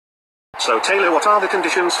So Taylor, what are the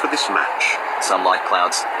conditions for this match? Some light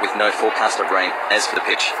clouds, with no forecast of rain. As for the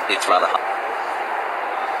pitch, it's rather hot.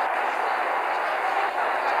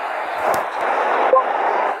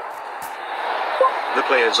 The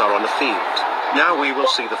players are on the field. Now we will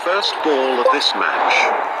see the first ball of this match.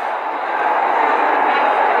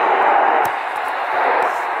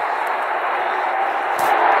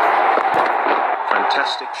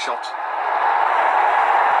 Fantastic shot.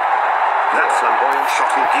 That flamboyant shot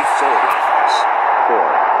will give 4 runs. 4.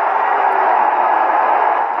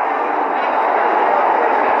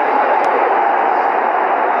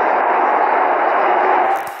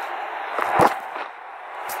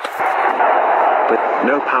 But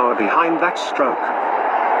no power behind that stroke.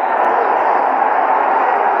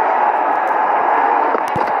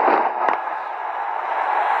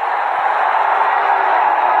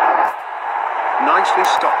 Nicely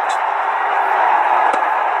stopped.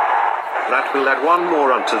 That will add 1 more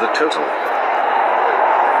run to the total.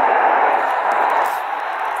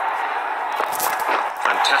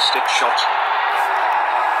 Fantastic shot.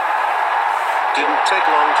 Didn't take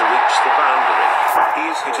long to reach the boundary. He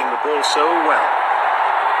is hitting the ball so well.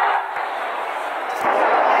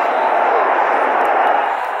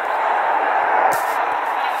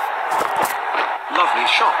 Lovely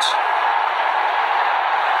shot.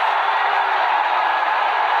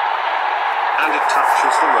 And it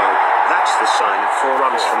touches the rope. That's the sign of 4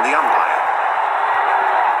 runs from the umpire.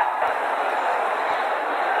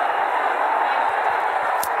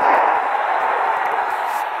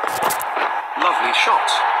 Lovely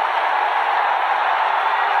shot.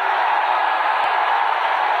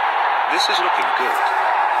 This is looking good.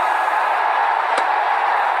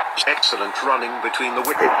 Excellent running between the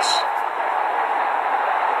wickets.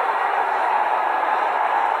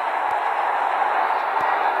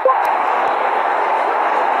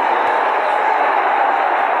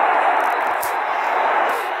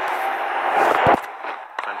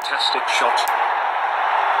 Fantastic shot.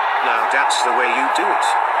 Now that's the way you do it.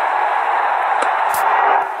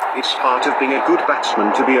 It's part of being a good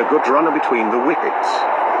batsman to be a good runner between the wickets.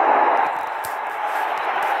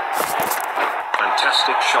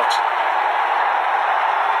 Fantastic shot.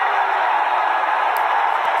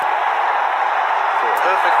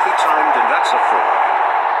 Perfectly timed, and that's a 4.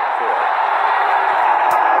 4.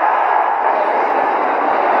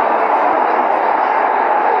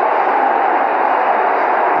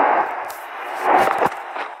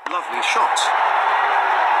 Lovely shot.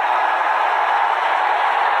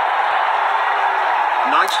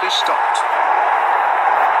 Nicely stopped.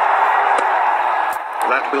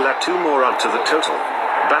 That will add 2 more on to the total.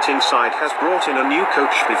 Batting side has brought in a new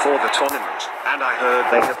coach before the tournament, and I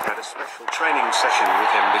heard they have had a special training session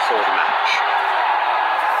with him before the match.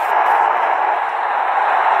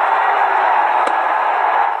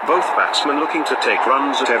 Both batsmen looking to take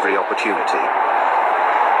runs at every opportunity.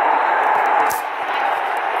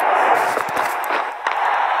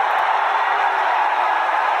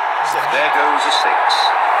 There goes a 6. 6.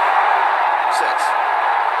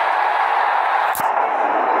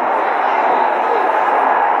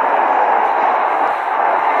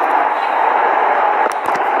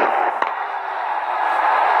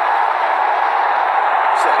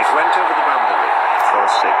 It went over the boundary for a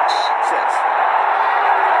 6. 6.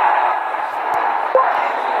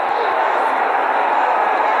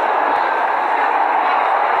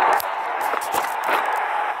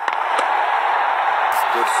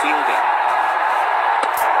 Good fielding.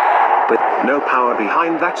 But no power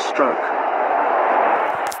behind that stroke.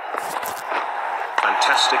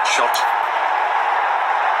 Fantastic shot.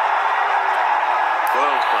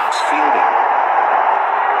 World-class fielding.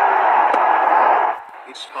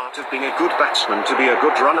 It's part of being a good batsman to be a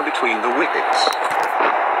good runner between the wickets.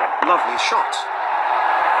 Lovely shot.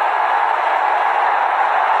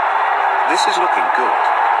 This is looking good.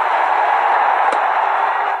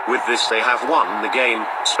 With this they have won the game.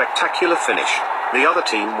 Spectacular finish. The other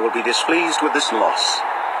team will be displeased with this loss.